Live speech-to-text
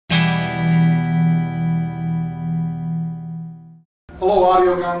Hello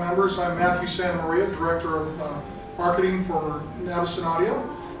AudiogoN members, I'm Matthew Santa Maria, Director of Marketing for Navison Audio.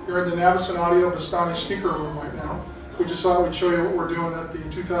 You're in the Navison Audio Bastanis speaker room right now. We just thought we'd show you what we're doing at the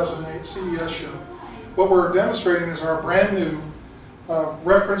 2008 CES show. What we're demonstrating is our brand new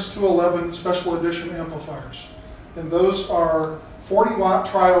reference 211 special edition amplifiers. And those are 40 watt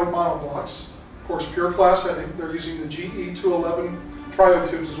triode monoblocks, of course pure class A. They're using the GE 211 triode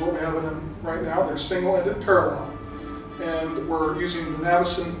tubes is what we have in them right now. They're single-ended parallel. And we're using the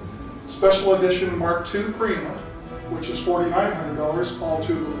Navison Special Edition Mark II preamp, which is $4,900, all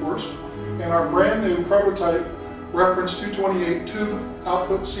tube of course, and our brand new prototype reference 228 tube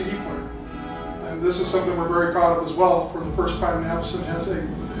output CD player. And this is something we're very proud of as well. For the first time, Navison has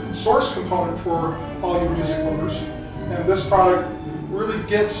a source component for all you music lovers, and this product really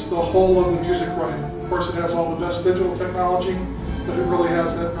gets the whole of the music right. Of course, it has all the best digital technology, but it really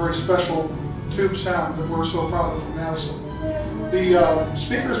has that very special tube sound that we're so proud of from Navison. The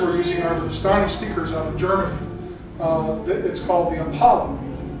speakers we're using are the Bastanis speakers out of Germany. It's called the Impala,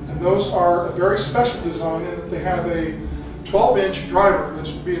 and those are a very special design in that they have a 12-inch driver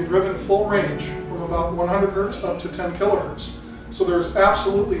that's being driven full range from about 100 hertz up to 10 kilohertz. So there's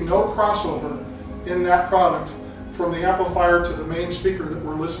absolutely no crossover in that product from the amplifier to the main speaker that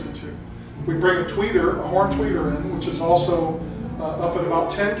we're listening to. We bring a tweeter, a horn tweeter in, which is also up at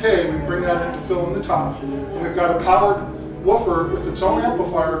about 10K. We bring that in to fill in the top. And we've got a powered woofer with its own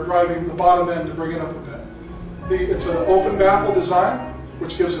amplifier driving the bottom end to bring it up a bit. It's an open baffle design,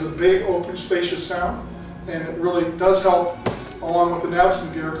 which gives it a big, open, spacious sound. And it really does help, along with the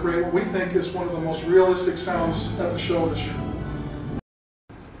Navison gear, create what we think is one of the most realistic sounds at the show this year.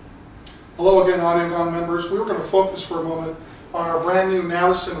 Hello again, AudiogoN members. We were going to focus for a moment on our brand new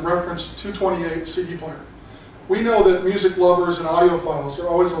Navison Reference 228 CD player. We know that music lovers and audiophiles are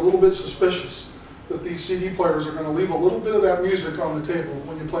always a little bit suspicious that these CD players are going to leave a little bit of that music on the table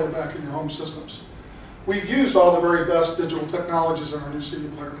when you play it back in your home systems. We've used all the very best digital technologies in our new CD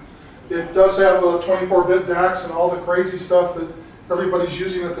player. It does have a 24-bit DACs and all the crazy stuff that everybody's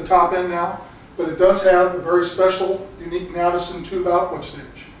using at the top end now, but it does have a very special, unique Navison tube output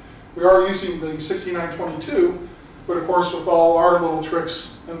stage. We are using the 6922, but of course with all our little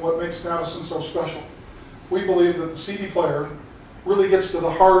tricks and what makes Navison so special. We believe that the CD player really gets to the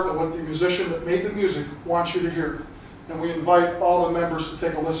heart of what the musician that made the music wants you to hear. And we invite all the members to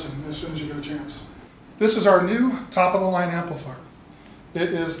take a listen as soon as you get a chance. This is our new top-of-the-line amplifier.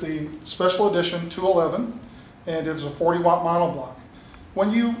 It is the Special Edition 211, and it's a 40-watt monoblock.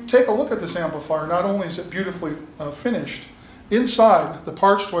 When you take a look at this amplifier, not only is it beautifully finished, inside the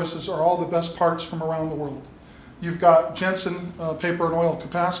parts choices are all the best parts from around the world. You've got Jensen paper and oil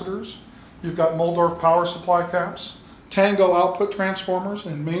capacitors. You've got Muhldorf power supply caps, Tango output transformers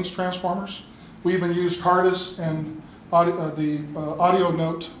and mains transformers. We even used Hardis and the audio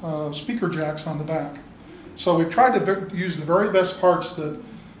note speaker jacks on the back. So we've tried to use the very best parts that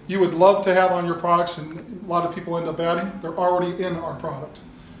you would love to have on your products, and a lot of people end up adding. They're already in our product.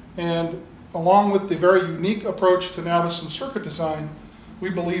 And along with the very unique approach to Navison circuit design,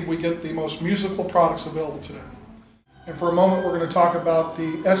 we believe we get the most musical products available today. And for a moment, we're going to talk about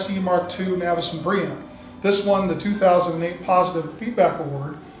the SE Mark II Navison preamp. This won the 2008 Positive Feedback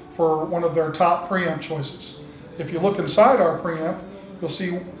Award for one of their top preamp choices. If you look inside our preamp, you'll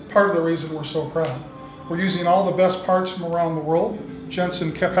see part of the reason we're so proud. We're using all the best parts from around the world,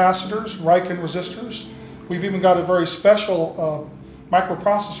 Jensen capacitors, Riken resistors. We've even got a very special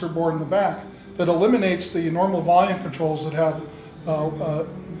microprocessor board in the back that eliminates the normal volume controls that have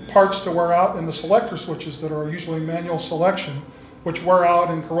parts to wear out, and the selector switches that are usually manual selection, which wear out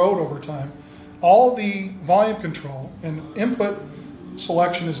and corrode over time. All the volume control and input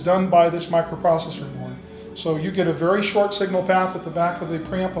selection is done by this microprocessor board. So you get a very short signal path at the back of the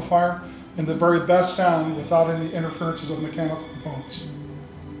preamplifier and the very best sound without any interferences of mechanical components.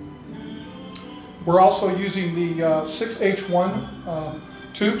 We're also using the 6H1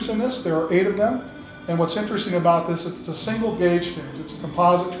 tubes in this. There are 8 of them. And what's interesting about this, it's a single gauge stage. It's a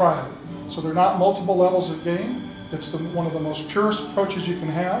composite triode. So they're not multiple levels of gain. It's one of the most purest approaches you can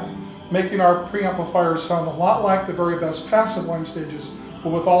have, making our preamplifiers sound a lot like the very best passive line stages,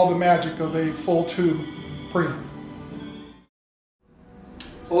 but with all the magic of a full tube preamp.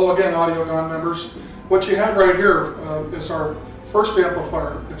 Hello again, AudiogoN members. What you have right here is our first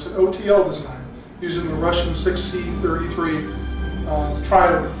amplifier. It's an OTL design using the Russian 6C33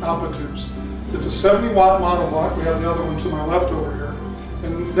 triode output tubes. It's a 70-watt monoblock. We have the other one to my left over here.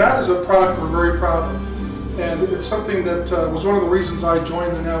 And that is a product we're very proud of. And it's something that was one of the reasons I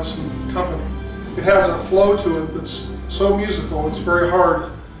joined the Navison company. It has a flow to it that's so musical, it's very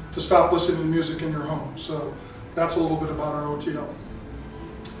hard to stop listening to music in your home. So that's a little bit about our OTL.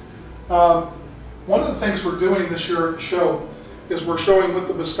 One of the things we're doing this year at the show is we're showing with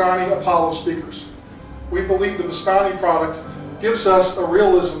the Bastanis Apollo speakers. We believe the Bastanis product gives us a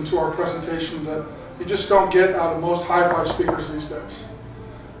realism to our presentation that you just don't get out of most hi-fi speakers these days.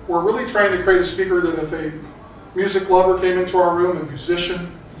 We're really trying to create a speaker that if a music lover came into our room, a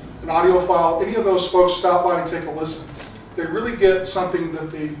musician, an audiophile, any of those folks stop by and take a listen, they really get something that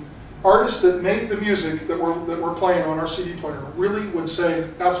the artist that made the music that we're playing on our CD player really would say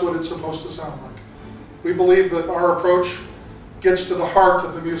that's what it's supposed to sound like. We believe that our approach gets to the heart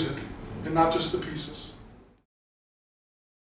of the music and not just the pieces.